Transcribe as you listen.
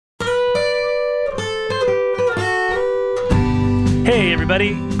Hey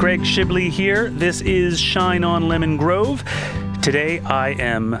everybody, Greg Shibley here. This is Shine on Lemon Grove. Today I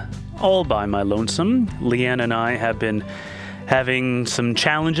am all by my lonesome. Leanne and I have been having some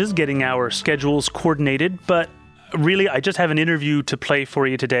challenges getting our schedules coordinated, but really I just have an interview to play for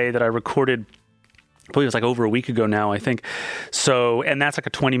you today that I recorded, I believe it was like over a week ago now, I think. So, and that's like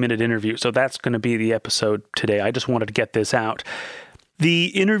a 20-minute interview, so that's going to be the episode today. I just wanted to get this out. The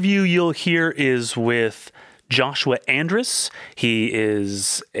interview you'll hear is with Joshua Andrus. He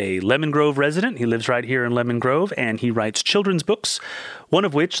is a Lemon Grove resident. He lives right here in Lemon Grove, and he writes children's books, one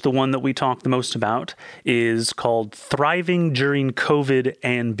of which, the one that we talk the most about, is called Thriving During COVID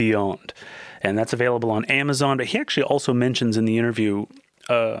and Beyond. And that's available on Amazon, but he actually also mentions in the interview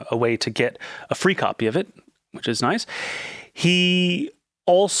a way to get a free copy of it, which is nice. He's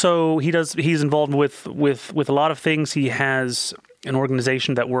involved with a lot of things. He has an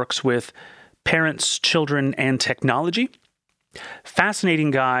organization that works with parents, children, and technology. Fascinating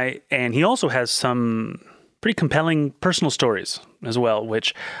guy, and he also has some pretty compelling personal stories as well,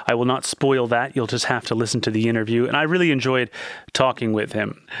 which I will not spoil that. You'll just have to listen to the interview, and I really enjoyed talking with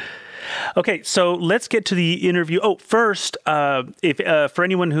him. Okay, so let's get to the interview. Oh, first, for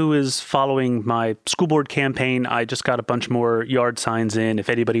anyone who is following my school board campaign, I just got a bunch more yard signs in. If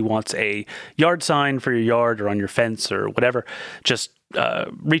anybody wants a yard sign for your yard or on your fence or whatever, just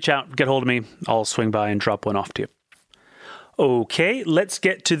reach out, get hold of me. I'll swing by and drop one off to you. Okay, let's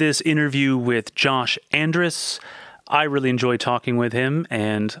get to this interview with Josh Andrus. I really enjoyed talking with him,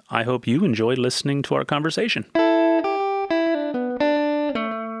 and I hope you enjoyed listening to our conversation.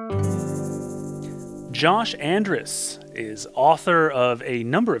 Josh Andrus is author of a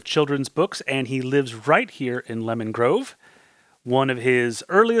number of children's books, and he lives right here in Lemon Grove. One of his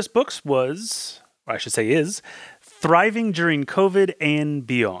earliest books is Thriving During COVID and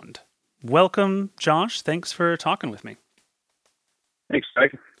Beyond. Welcome, Josh. Thanks for talking with me. Thanks,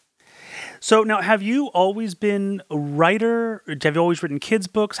 Greg. So now, have you always been a writer? Have you always written kids'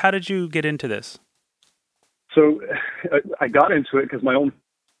 books? How did you get into this? So I got into it because my own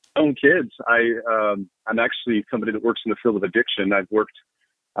kids. I'm actually somebody that works in the field of addiction. I've worked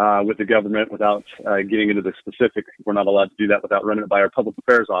with the government without getting into the specifics. We're not allowed to do that without running it by our public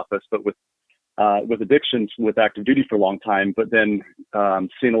affairs office, but with addictions with active duty for a long time, but then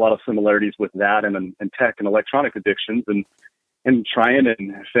seeing a lot of similarities with that and tech and electronic addictions and trying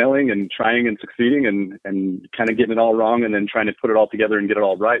and failing and trying and succeeding and kind of getting it all wrong and then trying to put it all together and get it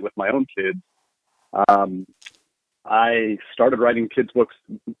all right with my own kids. I started writing kids' books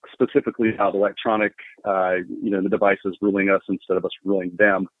specifically about electronic, the devices ruling us instead of us ruling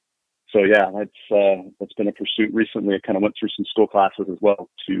them. So yeah, that's been a pursuit recently. I kind of went through some school classes as well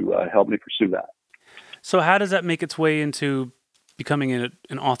to help me pursue that. So how does that make its way into becoming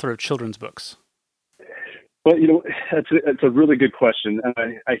an author of children's books? Well, it's a really good question.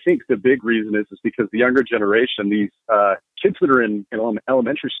 And I think the big reason is because the younger generation, these kids that are in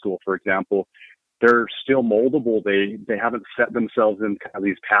elementary school, for example, they're still moldable. They haven't set themselves in kind of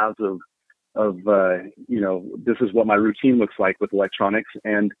these paths of this is what my routine looks like with electronics.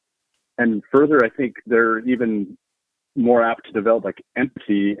 And further, I think they're even more apt to develop like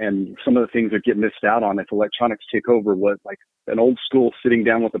empathy, and some of the things that get missed out on if electronics take over what like an old school sitting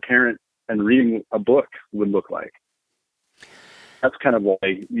down with a parent and reading a book would look like. That's kind of why,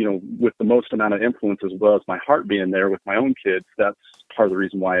 with the most amount of influence as well as my heart being there with my own kids, that's part of the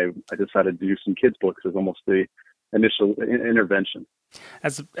reason why I decided to do some kids books as almost the initial intervention.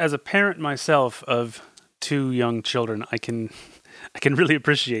 As a parent myself of two young children, I can really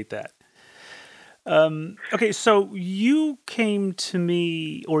appreciate that. Okay, so you came to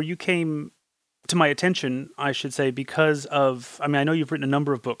my attention, I should say, because of, I know you've written a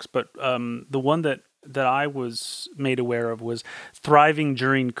number of books, but the one that I was made aware of was Thriving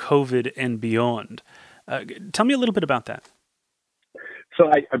During COVID and Beyond. Tell me a little bit about that. So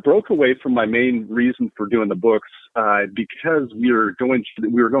I broke away from my main reason for doing the books because we were going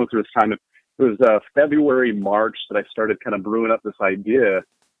through this time. It was February, March that I started kind of brewing up this idea.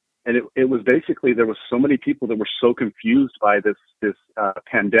 And it was basically, there was so many people that were so confused by this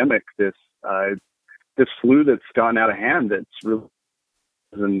pandemic, this flu that's gotten out of hand that's really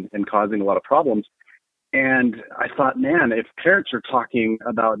and causing a lot of problems. And I thought, man, if parents are talking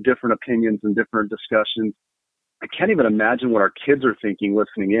about different opinions and different discussions, I can't even imagine what our kids are thinking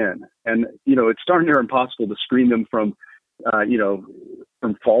listening in. And, it's darn near impossible to screen them from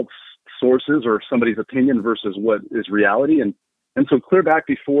false sources or somebody's opinion versus what is reality. And so clear back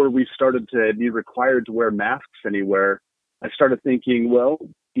before we started to be required to wear masks anywhere, I started thinking, well,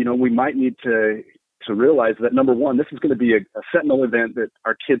 we might need to realize that, number one, this is going to be a sentinel event that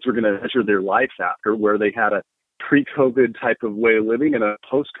our kids are going to measure their lives after, where they had a pre-COVID type of way of living and a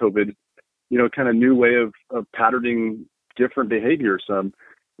post-COVID, kind of new way of patterning different behaviors.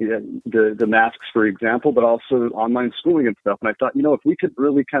 The masks, for example, but also online schooling and stuff. And I thought, if we could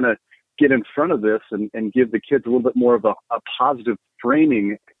really kind of get in front of this and give the kids a little bit more of a positive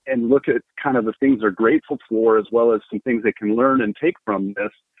framing and look at kind of the things they're grateful for, as well as some things they can learn and take from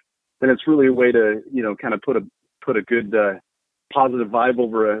this, then it's really a way to, kind of put a good positive vibe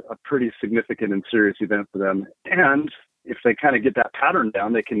over a pretty significant and serious event for them. And if they kind of get that pattern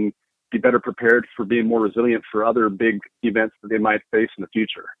down, they can be better prepared for being more resilient for other big events that they might face in the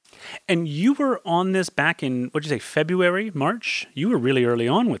future. And you were on this back in, what'd you say, February, March? You were really early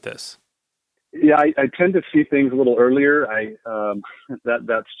on with this. Yeah, I tend to see things a little earlier.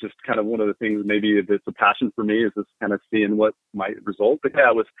 That's just kind of one of the things maybe that's a passion for me, is just kind of seeing what might result. But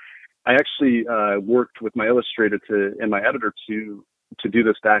yeah, I actually worked with my illustrator and my editor to do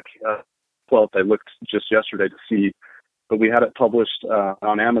this back 12th. I looked just yesterday to see, but we had it published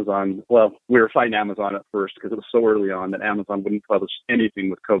on Amazon. Well, we were fighting Amazon at first because it was so early on that Amazon wouldn't publish anything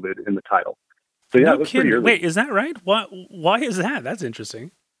with COVID in the title. So yeah, no it was kidding. pretty early. Wait, is that right? Why is that? That's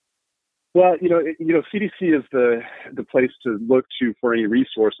interesting. Well, CDC is the place to look to for any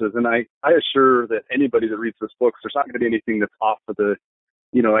resources, and I assure that anybody that reads this book, there's not going to be anything that's off of the.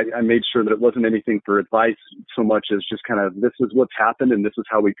 I made sure that it wasn't anything for advice so much as just kind of, this is what's happened and this is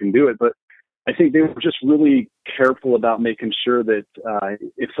how we can do it. But I think they were just really careful about making sure that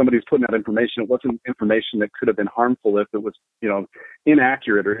if somebody's putting out information, it wasn't information that could have been harmful if it was,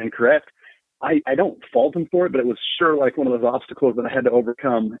 inaccurate or incorrect. I don't fault them for it, but it was sure like one of those obstacles that I had to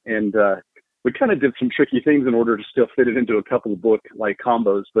overcome. And we kind of did some tricky things in order to still fit it into a couple of book like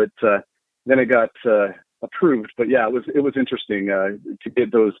combos, but then it got approved. But yeah, it was interesting to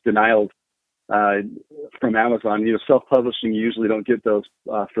get those denials from Amazon. Self-publishing, you usually don't get those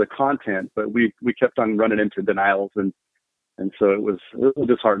for the content, but we kept on running into denials, and so it was a little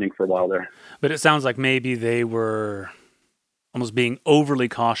disheartening for a while there. But it sounds like maybe they were almost being overly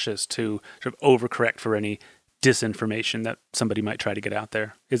cautious to sort of overcorrect for any disinformation that somebody might try to get out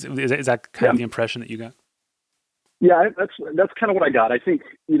there. Is that kind of the impression that you got? Yeah, that's kind of what I got. I think,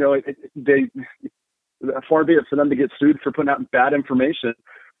 they far be it for them to get sued for putting out bad information.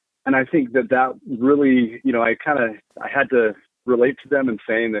 And I think that really, I had to relate to them and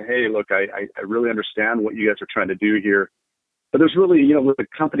saying that, hey, look, I really understand what you guys are trying to do here. But there's really, with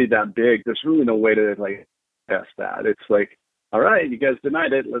a company that big, there's really no way to test that. It's like, all right, you guys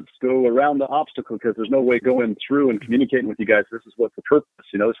denied it. Let's go around the obstacle because there's no way going through and communicating with you guys. This is what's the purpose. This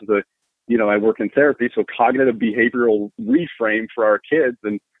is I work in therapy, so cognitive behavioral reframe for our kids.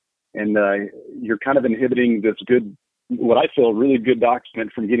 And you're kind of inhibiting this good, what I feel, really good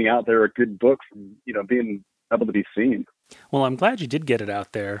document from getting out there, a good book from, being able to be seen. Well, I'm glad you did get it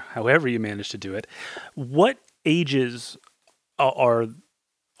out there, however you managed to do it. What ages are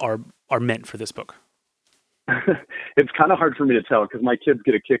meant for this book? It's kind of hard for me to tell because my kids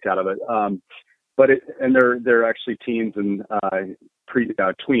get a kick out of it. And they're actually teens and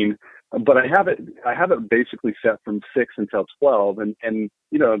tween. But I have it basically set from 6 until 12, and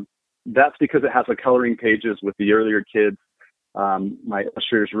that's because it has the coloring pages with the earlier kids. My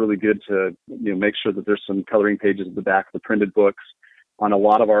illustrator is really good to make sure that there's some coloring pages at the back of the printed books on a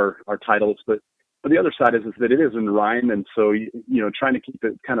lot of our titles. But the other side is that it is in rhyme, and so trying to keep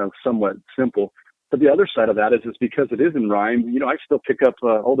it kind of somewhat simple. But the other side of that is because it is in rhyme. I still pick up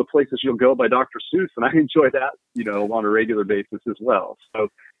All the Places You'll Go by Dr. Seuss, and I enjoy that on a regular basis as well. So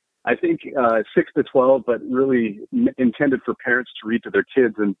I think 6 to 12, but really intended for parents to read to their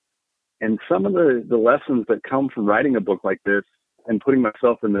kids. And some of the lessons that come from writing a book like this and putting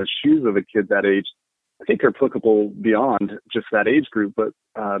myself in the shoes of a kid that age, I think are applicable beyond just that age group. But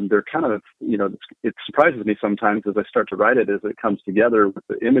they're kind of, it surprises me sometimes as I start to write it, as it comes together with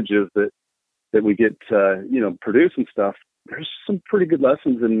the images that we get, produced and stuff. There's some pretty good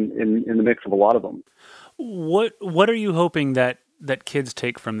lessons in the mix of a lot of them. What are you hoping that kids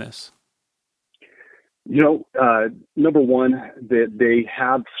take from this? Number one, that they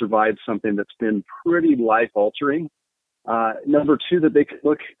have survived something that's been pretty life-altering. Number two, that they could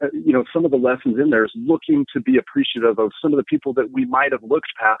look at, some of the lessons in there is looking to be appreciative of some of the people that we might have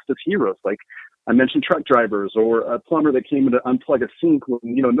looked past as heroes. Like I mentioned, truck drivers, or a plumber that came in to unplug a sink when,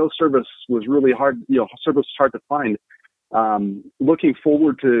 no service was really hard, service was hard to find. Looking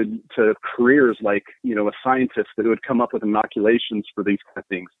forward to careers like, a scientist that would come up with inoculations for these kind of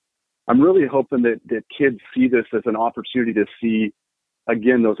things. I'm really hoping that kids see this as an opportunity to see,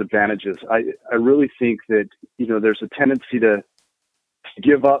 again, those advantages. I really think that, there's a tendency to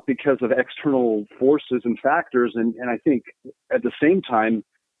give up because of external forces and factors. And I think at the same time,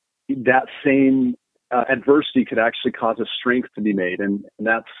 that same adversity could actually cause a strength to be made, and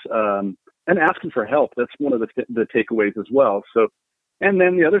that's and asking for help. That's one of the takeaways as well. So, and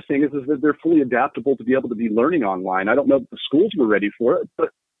then the other thing is that they're fully adaptable to be able to be learning online. I don't know if the schools were ready for it, but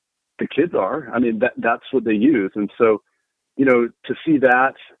the kids are. I mean, that's what they use, and so to see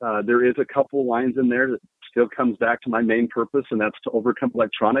that there is a couple lines in there that still comes back to my main purpose, and that's to overcome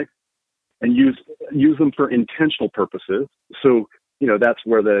electronics and use them for intentional purposes. So, that's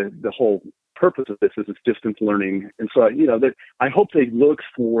where the whole purpose of this is distance learning. And so, I hope they look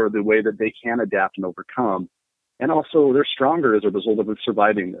for the way that they can adapt and overcome. And also they're stronger as a result of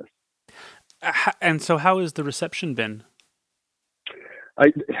surviving this. And so how has the reception been?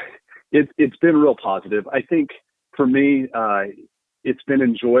 It's been real positive. I think for me, it's been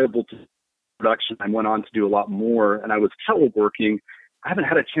enjoyable to production. I went on to do a lot more, and I was teleworking. I haven't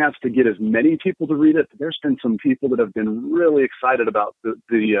had a chance to get as many people to read it, but there's been some people that have been really excited about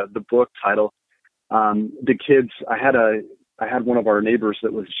the book title. The kids, I had one of our neighbors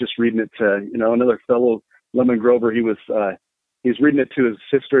that was just reading it to, another fellow Lemon Grover. He's reading it to his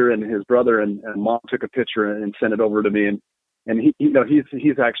sister and his brother, and mom took a picture and sent it over to me. And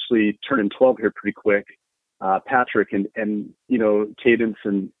he's actually turning 12 here pretty quick. Patrick and Cadence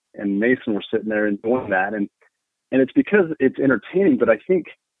and Mason were sitting there enjoying that. And it's because it's entertaining, but I think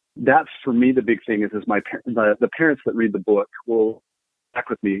that's for me the big thing is the parents that read the book will back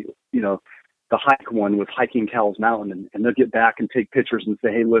with me, the hike one with hiking Cowles Mountain, and they'll get back and take pictures and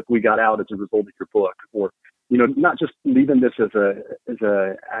say, hey, look, we got out as a result of your book. Or, not just leaving this as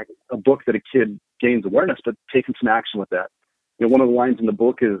a book that a kid gains awareness, but taking some action with that. One of the lines in the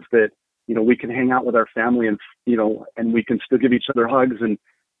book is that, we can hang out with our family and we can still give each other hugs,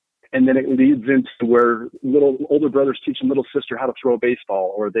 and then it leads into where little older brothers teaching little sister how to throw a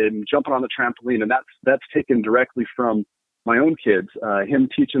baseball, or them jumping on the trampoline. And that's taken directly from my own kids, him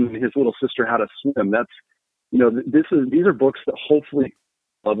teaching his little sister how to swim. That's, these are books that hopefully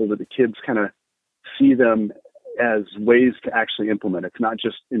level that the kids kind of see them as ways to actually implement. It's not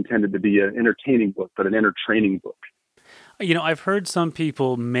just intended to be an entertaining book, but an entertaining book. I've heard some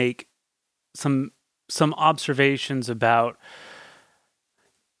people make some observations about,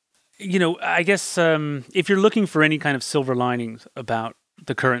 I guess if you're looking for any kind of silver linings about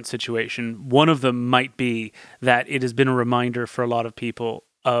the current situation, one of them might be that it has been a reminder for a lot of people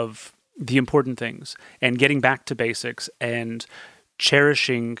of the important things and getting back to basics and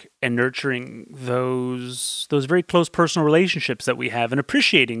cherishing and nurturing those very close personal relationships that we have, and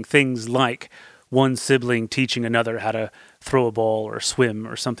appreciating things like one sibling teaching another how to throw a ball or swim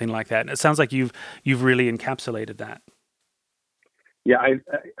or something like that. And it sounds like you've really encapsulated that. Yeah,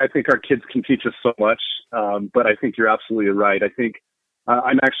 I think our kids can teach us so much, but I think you're absolutely right. I think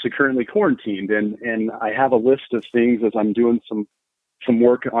I'm actually currently quarantined, and I have a list of things as I'm doing some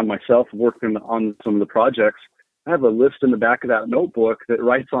work on myself, working on some of the projects. I have a list in the back of that notebook that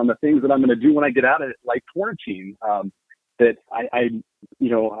writes on the things that I'm going to do when I get out of it, like quarantine, that I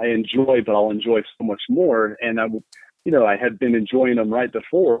enjoy, but I'll enjoy so much more. And I had been enjoying them right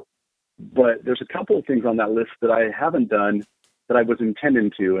before, but there's a couple of things on that list that I haven't done that I was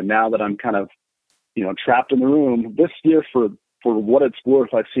intending to. And now that I'm kind of, trapped in the room this year, for what it's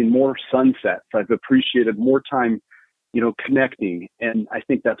worth, I've seen more sunsets. I've appreciated more time, connecting. And I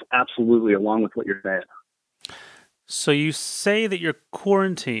think that's absolutely along with what you're saying. So you say that you're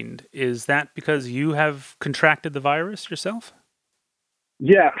quarantined. Is that because you have contracted the virus yourself?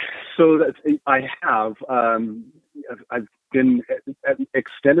 Yeah. So I have. I've been at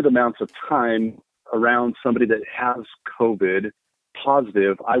extended amounts of time around somebody that has COVID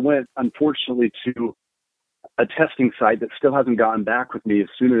positive. I went, unfortunately, to a testing site that still hasn't gotten back with me as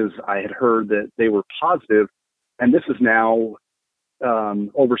soon as I had heard that they were positive. And this is now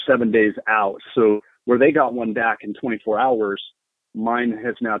over 7 days out. So where they got one back in 24 hours, mine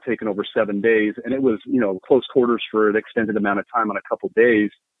has now taken over 7 days. And it was, close quarters for an extended amount of time on a couple of days.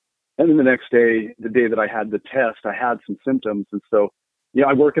 And then the next day, the day that I had the test, I had some symptoms. And so,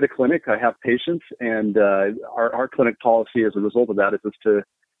 I work at a clinic. I have patients, and our clinic policy as a result of that is to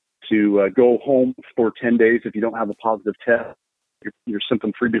go home for 10 days if you don't have a positive test. You're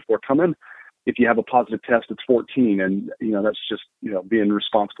symptom free before coming. If you have a positive test, it's 14, and that's just being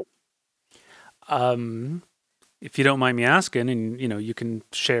responsible. If you don't mind me asking, and you can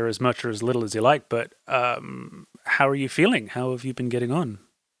share as much or as little as you like, but how are you feeling? How have you been getting on?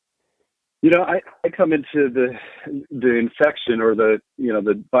 I come into the infection or the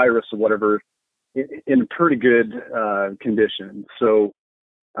virus or whatever in pretty good condition. So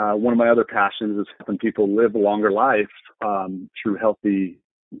one of my other passions is helping people live a longer life through healthy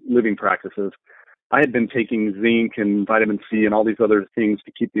living practices. I had been taking zinc and vitamin C and all these other things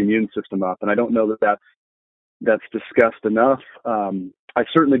to keep the immune system up. And I don't know that that's discussed enough. I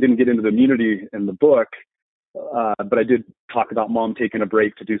certainly didn't get into the immunity in the book, but I did talk about mom taking a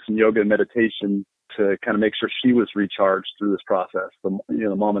break to do some yoga and meditation to kind of make sure she was recharged through this process, the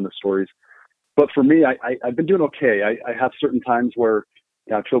mom in the stories. But for me, I've been doing okay. I have certain times where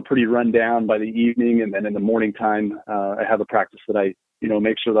I feel pretty run down by the evening, and then in the morning time, I have a practice that I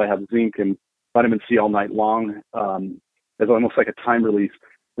make sure that I have zinc and vitamin C all night long, as almost like a time release.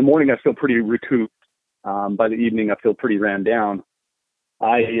 In the morning, I feel pretty recouped. By the evening, I feel pretty ran down.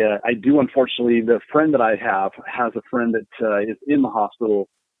 I do, unfortunately, the friend that I have has a friend that is in the hospital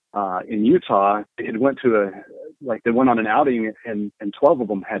in Utah. It went to they went on an outing, and 12 of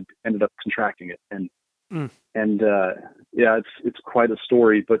them had ended up contracting it. It's quite a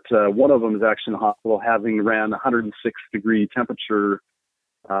story. But one of them is actually in the hospital, having ran 106-degree temperature.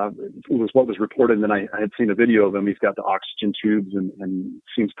 It was what was reported, and then I had seen a video of him. He's got the oxygen tubes and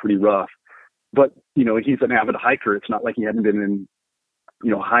seems pretty rough. But, he's an avid hiker. It's not like he hadn't been in,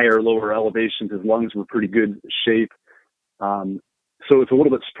 higher, lower elevations. His lungs were pretty good shape. So it's a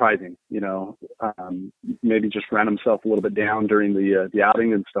little bit surprising, maybe just ran himself a little bit down during the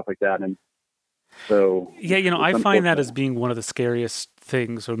outing and stuff like that. And so, yeah, I find that as being one of the scariest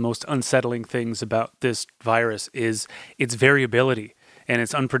things or most unsettling things about this virus is its variability and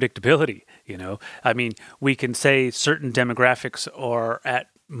its unpredictability. I mean, we can say certain demographics are at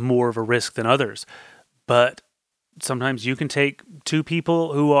more of a risk than others, but sometimes you can take two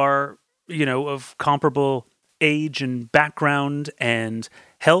people who are, of comparable age and background and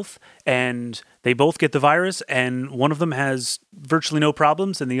health, and they both get the virus, and one of them has virtually no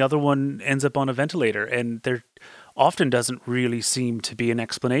problems and the other one ends up on a ventilator, and there often doesn't really seem to be an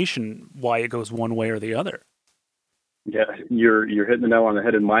explanation why it goes one way or the other. Yeah, you're hitting the nail on the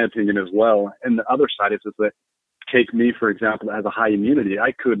head in my opinion as well. And the other side is that, take me, for example, that has a high immunity.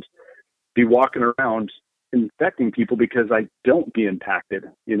 I could be walking around infecting people because I don't be impacted,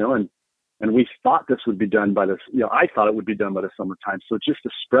 and we thought this would be done by this, I thought it would be done by the summertime. So just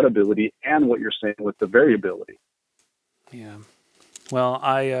the spreadability and what you're saying with the variability. Yeah. Well,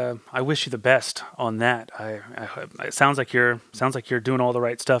 I wish you the best on that. It sounds like you're doing all the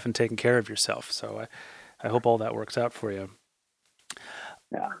right stuff and taking care of yourself. So I hope all that works out for you.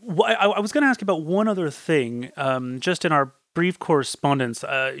 Yeah. Well, I was going to ask you about one other thing. Just in our brief correspondence,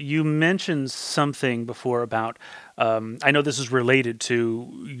 you mentioned something before about, I know this is related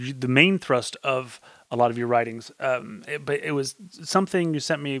to the main thrust of a lot of your writings, but it was something you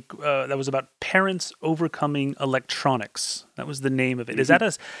sent me that was about parents overcoming electronics. That was the name of it. Is that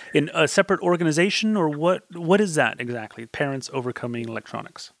a separate organization, or what is that exactly, Parents Overcoming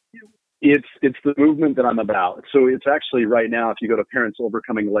Electronics? It's the movement that I'm about. So it's actually right now, if you go to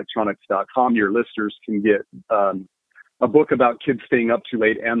parentsovercomingelectronics.com, your listeners can get a book about kids staying up too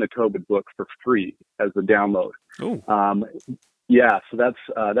late and the COVID book for free as a download. Oh. So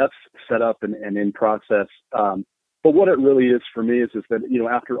that's set up and in process. But what it really is for me is that,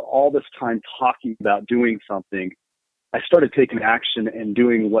 after all this time talking about doing something, I started taking action and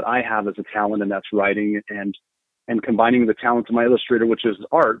doing what I have as a talent, and that's writing and combining the talents of my illustrator, which is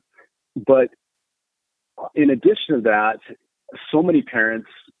art. But in addition to that, so many parents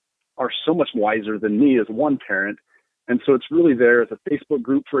are so much wiser than me as one parent. And so it's really there as a Facebook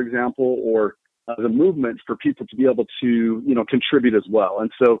group, for example, or as a movement for people to be able to, contribute as well. And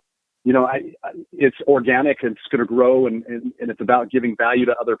so, it's organic and it's going to grow and it's about giving value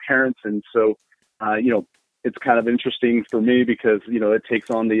to other parents. And so, it's kind of interesting for me because, it takes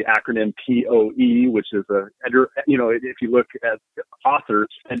on the acronym POE, which is if you look at authors,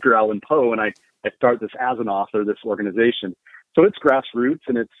 Edgar Allan Poe, and I start this as an author, this organization. So it's grassroots,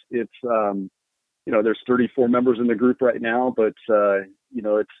 and it's there's 34 members in the group right now, but,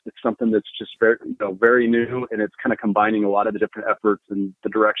 it's something that's just very, very new, and it's kind of combining a lot of the different efforts and the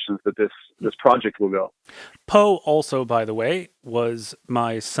directions that this project will go. Poe also, by the way, was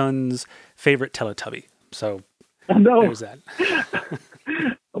my son's favorite Teletubby. So there's that.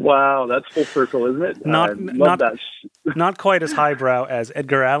 Wow, that's full circle, isn't it? Not quite as highbrow as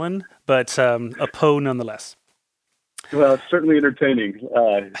Edgar Allan, but a Poe nonetheless. Well, it's certainly entertaining.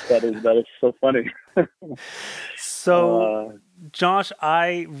 That is so funny. So, Josh,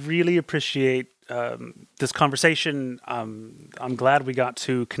 I really appreciate this conversation. I'm glad we got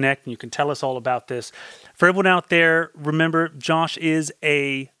to connect, and you can tell us all about this. For everyone out there, remember, Josh is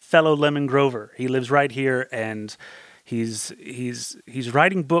a fellow Lemon Grover. He lives right here, and he's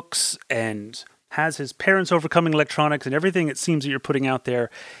writing books and has his Parents Overcoming Electronics, and everything it seems that you're putting out there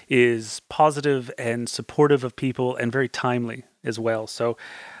is positive and supportive of people and very timely as well. So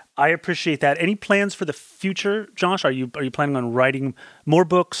I appreciate that. Any plans for the future, Josh? Are you planning on writing more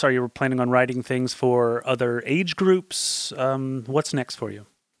books? Are you planning on writing things for other age groups? What's next for you?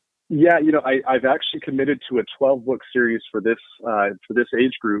 Yeah, I've actually committed to a 12-book series for this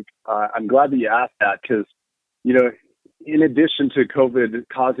age group. I'm glad that you asked that because, in addition to COVID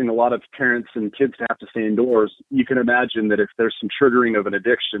causing a lot of parents and kids to have to stay indoors, you can imagine that if there's some triggering of an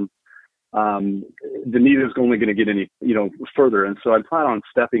addiction, the need is only going to get any, further. And so I plan on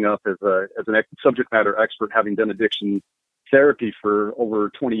stepping up as an subject matter expert, having done addiction therapy for over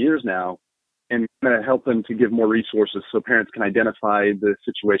 20 years now, and kind of help them to give more resources so parents can identify the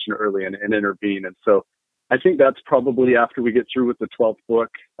situation early and intervene. And so I think that's probably after we get through with the 12th book,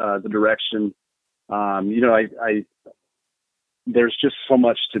 the direction. There's just so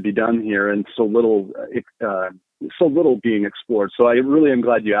much to be done here and so little being explored. So I really am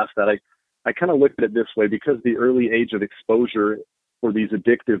glad you asked that. I kind of look at it this way, because the early age of exposure for these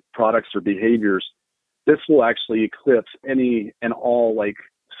addictive products or behaviors, this will actually eclipse any and all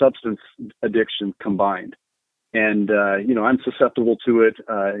substance addiction combined. And, I'm susceptible to it.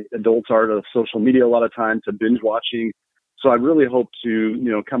 Adults are to social media a lot of times, to binge watching. So I really hope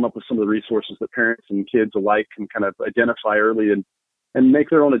to, come up with some of the resources that parents and kids alike can kind of identify early and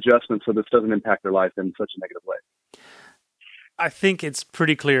make their own adjustments so this doesn't impact their life in such a negative way. I think it's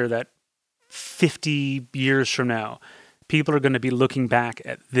pretty clear that 50 years from now, people are going to be looking back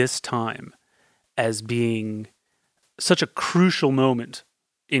at this time as being such a crucial moment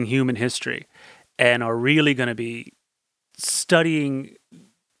in human history, and are really going to be studying,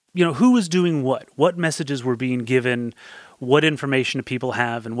 who was doing what messages were being given, what information do people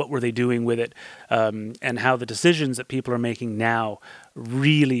have, and what were they doing with it, and how the decisions that people are making now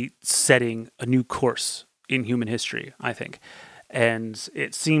really setting a new course in human history, I think. And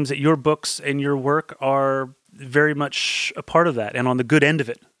it seems that your books and your work are very much a part of that, and on the good end of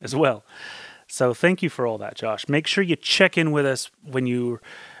it as well. So thank you for all that, Josh. Make sure you check in with us when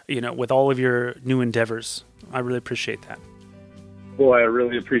with all of your new endeavors. I really appreciate that. Well, I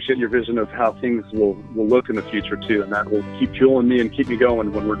really appreciate your vision of how things will look in the future too, and that will keep fueling me and keep me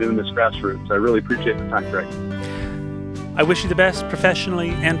going when we're doing this grassroots. I really appreciate the time, Greg. I wish you the best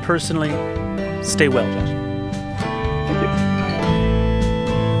professionally and personally. Stay well, Josh. Thank you.